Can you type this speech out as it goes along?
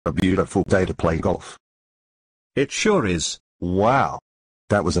A beautiful day to play golf. It sure is. Wow.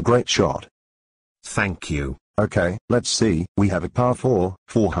 That was a great shot. Thank you. Okay, let's see. We have a par 4,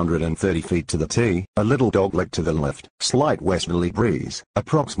 430 feet to the tee, a little dogleg to the left, slight westerly breeze,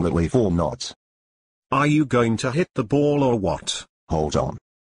 approximately 4 knots. Are you going to hit the ball or what? Hold on.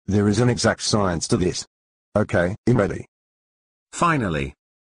 There is an exact science to this. Okay, I'm ready. Finally.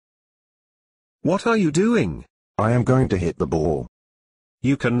 What are you doing? I am going to hit the ball.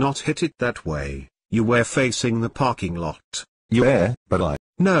 You cannot hit it that way. You were facing the parking lot. Yeah, but I...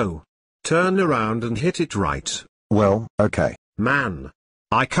 No. Turn around and hit it right. Well, okay. Man.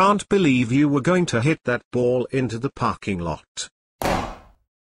 I can't believe you were going to hit that ball into the parking lot.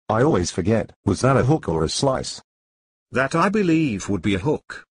 I always forget, was that a hook or a slice? That I believe would be a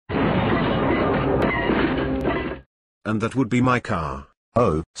hook. And that would be my car.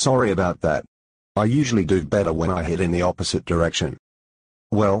 Oh, sorry about that. I usually do better when I hit in the opposite direction.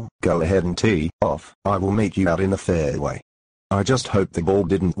 Well, go ahead and tee off. I will meet you out in the fairway. I just hope the ball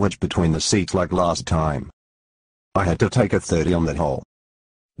didn't wedge between the seats like last time. I had to take a 30 on that hole.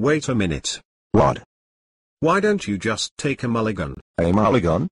 Wait a minute. What? Why don't you just take a mulligan? A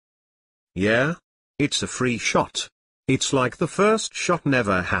mulligan? Yeah? It's a free shot. It's like the first shot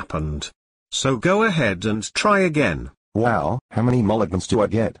never happened. So go ahead and try again. Wow, how many mulligans do I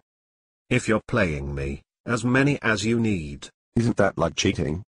get? If you're playing me, as many as you need. Isn't that like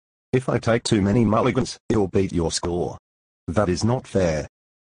cheating? If I take too many mulligans, it'll beat your score. That is not fair.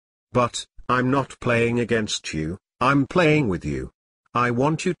 But, I'm not playing against you, I'm playing with you. I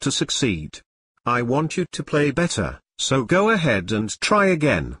want you to succeed. I want you to play better, so go ahead and try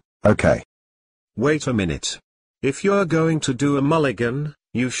again. Okay. Wait a minute. If you're going to do a mulligan,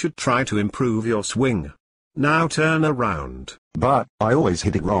 you should try to improve your swing. Now turn around. But, I always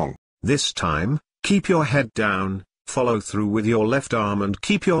hit it wrong. This time, keep your head down, follow through with your left arm and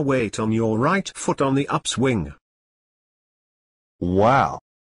keep your weight on your right foot on the upswing. Wow.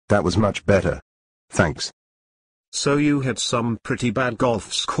 That was much better. Thanks. So you had some pretty bad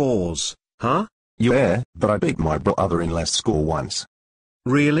golf scores, huh? Yeah, but I beat my brother in last score once.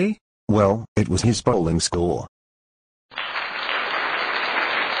 Really? Well, it was his bowling score.